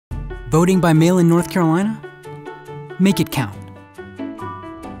Voting by mail in North Carolina? Make it count.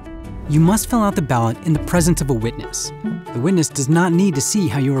 You must fill out the ballot in the presence of a witness. The witness does not need to see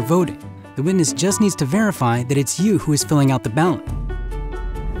how you are voting. The witness just needs to verify that it's you who is filling out the ballot.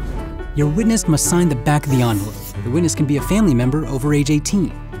 Your witness must sign the back of the envelope. The witness can be a family member over age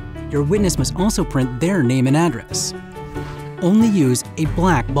 18. Your witness must also print their name and address. Only use a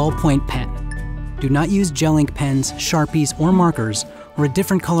black ballpoint pen. Do not use gel ink pens, Sharpies, or markers, or a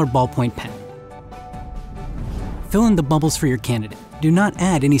different color ballpoint pen. Fill in the bubbles for your candidate. Do not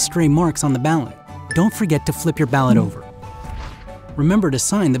add any stray marks on the ballot. Don't forget to flip your ballot over. Remember to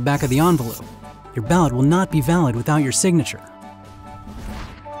sign the back of the envelope. Your ballot will not be valid without your signature.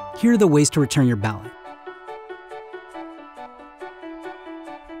 Here are the ways to return your ballot.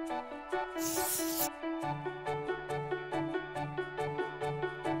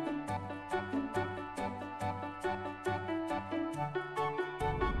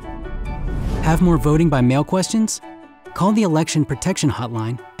 Have more voting by mail questions? Call the Election Protection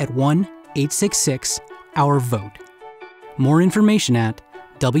Hotline at 1-866-OUR-VOTE. More information at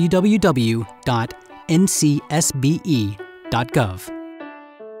www.ncsbe.gov.